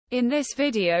In this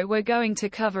video we're going to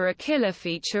cover a killer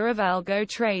feature of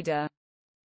AlgoTrader.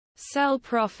 Sell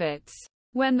profits.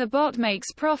 When the bot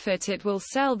makes profit, it will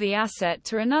sell the asset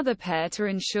to another pair to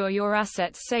ensure your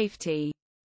asset's safety.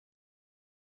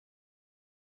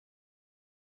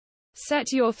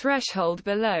 Set your threshold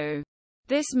below.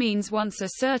 This means once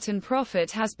a certain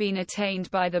profit has been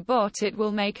attained by the bot, it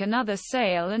will make another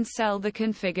sale and sell the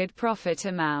configured profit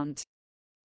amount.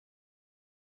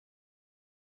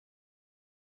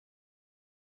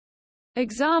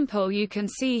 Example you can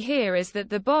see here is that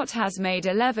the bot has made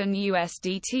 11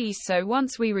 USDT, so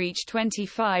once we reach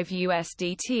 25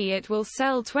 USDT it will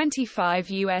sell 25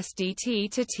 USDT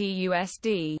to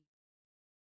TUSD.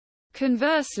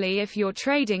 Conversely, if you're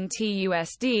trading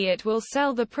TUSD, it will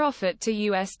sell the profit to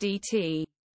USDT.